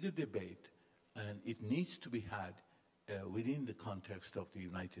is a bigger debate, and it needs to be had within the context of the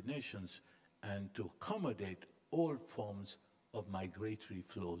United Nations and to accommodate all forms of migratory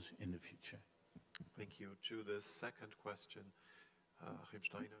flows in the future. Thank you. To the second question, Achim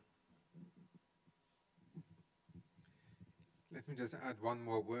Steiner. Let me just add one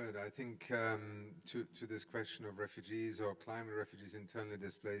more word. I think to this question of refugees or climate refugees, internally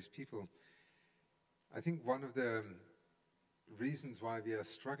displaced people, I think one of the reasons why we are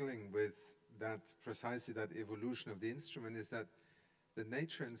struggling with that, precisely that evolution of the instrument, is that the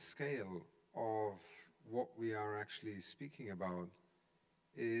nature and scale of what we are actually speaking about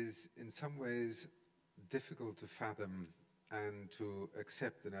is in some ways difficult to fathom and to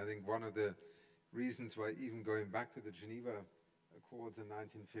accept. And I think one of the reasons why, even going back to the Geneva Accords and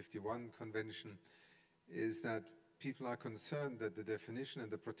 1951 Convention, is that people are concerned that the definition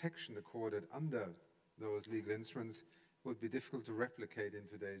and the protection accorded under those legal instruments would be difficult to replicate in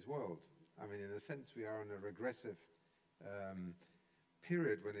today's world. I mean, in a sense, we are in a regressive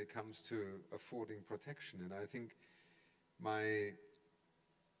period when it comes to affording protection. And I think my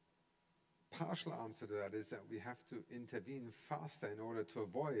partial answer to that is that we have to intervene faster in order to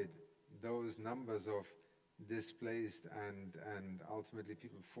avoid those numbers of displaced and ultimately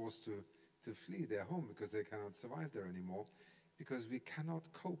people forced to flee their home because they cannot survive there anymore, because we cannot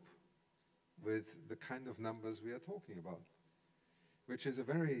cope with the kind of numbers we are talking about, which is a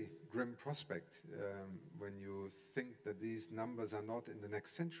very grim prospect when you think that these numbers are not in the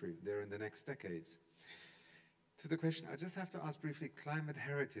next century, they're in the next decades. To the question, I just have to ask briefly, climate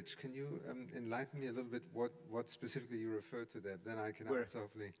heritage. Can you enlighten me a little bit what specifically you refer to that? Then I can answer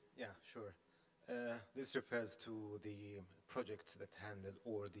hopefully. Yeah, sure. This refers to the projects that handle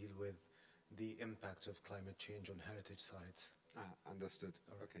or deal with the impacts of climate change on heritage sites. Understood.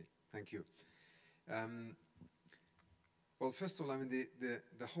 Okay, thank you. Well, first of all, I mean,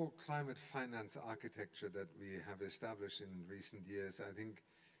 the whole climate finance architecture that we have established in recent years, I think,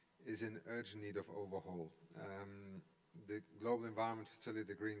 is in urgent need of overhaul. The Global Environment Facility,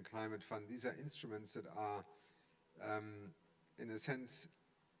 the Green Climate Fund, these are instruments that are, in a sense,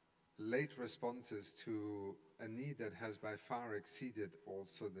 late responses to a need that has by far exceeded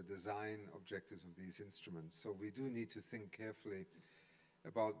also the design objectives of these instruments. So we do need to think carefully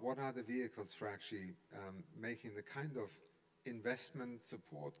about what are the vehicles for actually making the kind of investment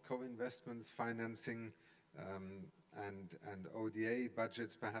support, co-investments, financing, and ODA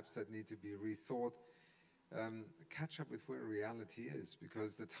budgets perhaps that need to be rethought, catch up with where reality is,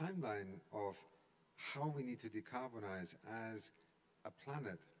 because the timeline of how we need to decarbonize as a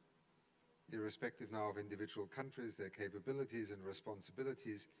planet irrespective now of individual countries, their capabilities and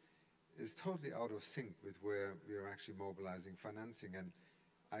responsibilities, is totally out of sync with where we are actually mobilizing financing. And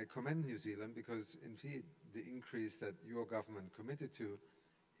I commend New Zealand because indeed the increase that your government committed to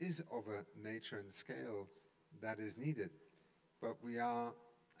is of a nature and scale that is needed. But we are,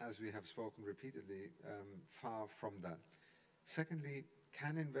 as we have spoken repeatedly, far from that. Secondly,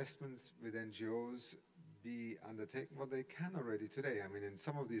 can investments with NGOs be undertaken? Well, they can already today. I mean, in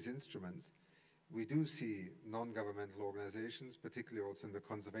some of these instruments, we do see non-governmental organizations, particularly also in the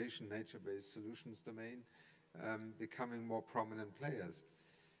conservation, nature-based solutions domain, becoming more prominent players.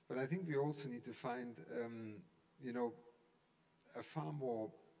 But I think we also need to find, you know, a far more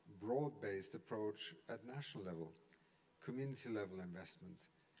broad-based approach at national level, community-level investments.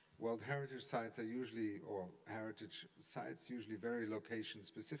 World Heritage Sites are usually, or heritage sites, usually very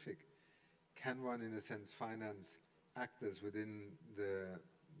location-specific. Can one, in a sense, finance actors within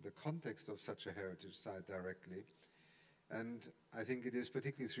the context of such a heritage site directly? And I think it is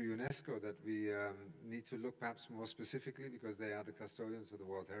particularly through UNESCO that we need to look perhaps more specifically, because they are the custodians of the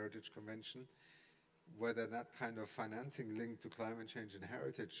World Heritage Convention, whether that kind of financing linked to climate change and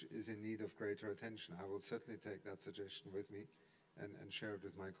heritage is in need of greater attention. I will certainly take that suggestion with me and share it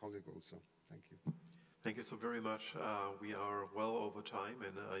with my colleague also. Thank you. Thank you so very much. We are well over time,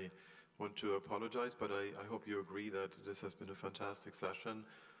 and I want to apologize, but I hope you agree that this has been a fantastic session.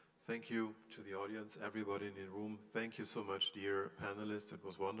 Thank you to the audience, everybody in the room. Thank you so much, dear panelists. It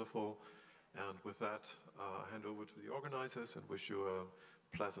was wonderful. And with that, I hand over to the organizers and wish you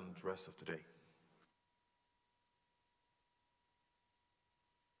a pleasant rest of the day.